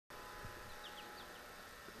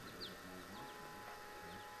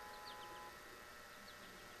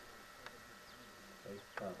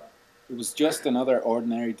It was just another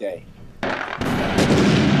ordinary day. But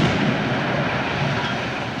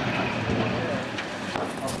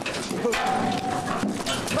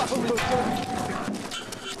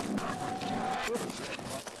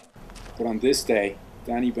on this day,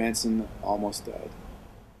 Danny Benson almost died.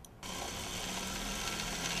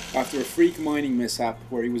 After a freak mining mishap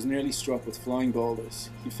where he was nearly struck with flying boulders,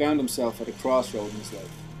 he found himself at a crossroad in his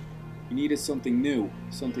life. He needed something new,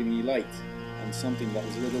 something he liked, and something that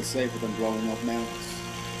was a little safer than blowing up mountains.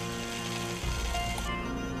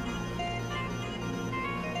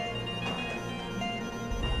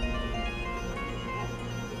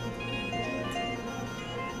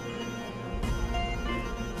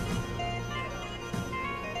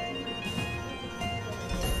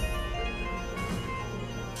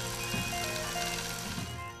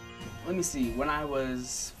 Let me see, when I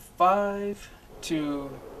was 5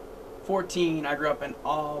 to 14, I grew up in an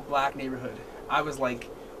all-black neighborhood. I was like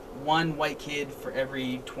one white kid for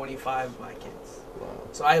every 25 black kids. Wow.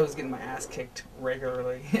 So I was getting my ass kicked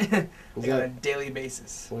regularly like on a daily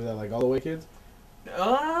basis. Was that like all the white kids?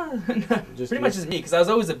 Pretty much just me, because I was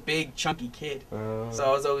always a big, chunky kid. So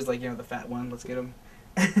I was always like, the fat one, let's get him.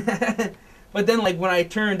 But then like when I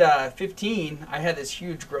turned 15, I had this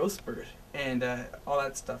huge growth spurt. And all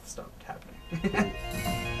that stuff stopped happening.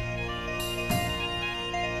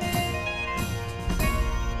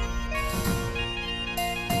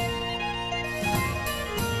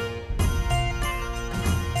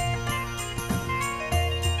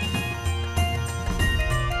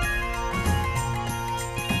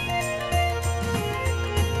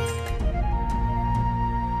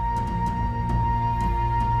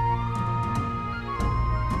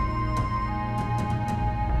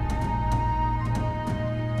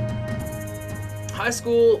 High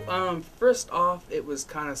school, first off, it was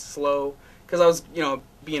kind of slow because I was,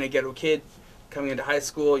 being a ghetto kid coming into high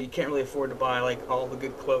school. You can't really afford to buy like all the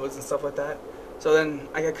good clothes and stuff like that. So then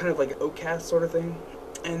I got kind of like an outcast sort of thing,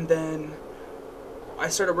 and then I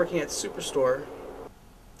started working at Superstore,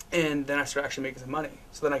 and then I started actually making some money.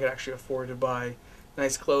 So then I could actually afford to buy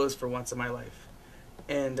nice clothes for once in my life,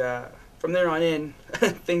 and from there on in,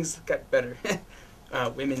 things got better.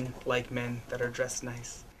 Women like men that are dressed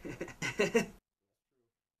nice.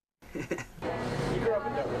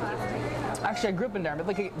 Actually, I grew up in Dartmouth.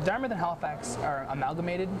 Like Dartmouth and Halifax are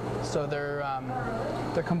amalgamated, so they're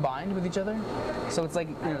combined with each other. So it's like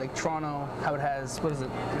like Toronto, how it has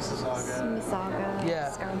Mississauga.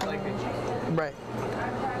 Yeah. Scarborough. Right.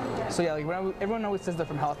 So yeah, like everyone always says they're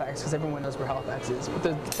from Halifax because everyone knows where Halifax is. But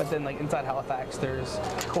then like inside Halifax, there's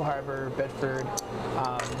Cole Harbour, Bedford,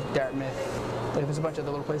 Dartmouth. Like there's a bunch of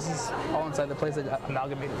other little places all inside the place that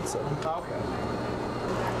amalgamated. So. Okay.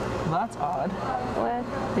 That's odd. What?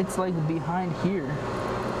 It's like behind here.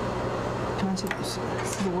 Can I see this?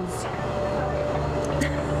 It's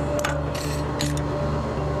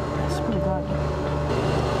pretty good.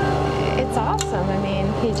 It's awesome. I mean,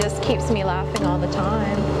 he just keeps me laughing all the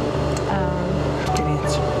time. Good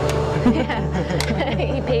answer. Yeah.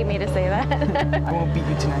 He paid me to say that. I won't beat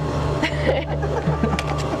you tonight.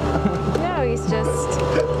 No,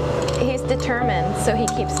 he's determined, so he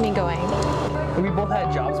keeps me going. We both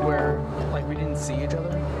had jobs where like we didn't see each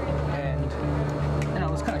other, and it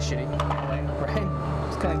was kind of shitty in a way, right? It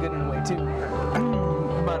was kind of good in a way too.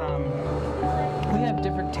 But we have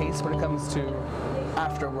different tastes when it comes to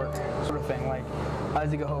after work sort of thing. Like I like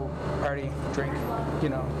to go home, party, drink,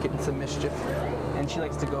 get in some mischief, and she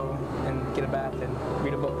likes to go and get a bath and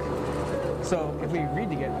read a book. So if we read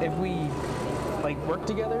together, if we like work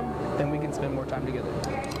together, then we can spend more time together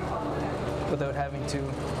without having to.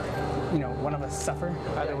 One of us suffer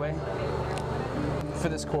either way. For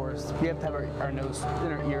this course, we have to have our nose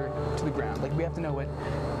and our ear to the ground. Like we have to know what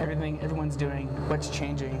everyone's doing, what's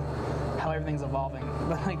changing, how everything's evolving.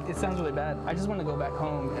 But like it sounds really bad. I just want to go back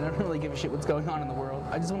home and I don't really give a shit what's going on in the world.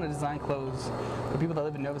 I just want to design clothes for people that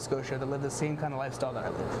live in Nova Scotia that live the same kind of lifestyle that I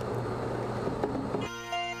live.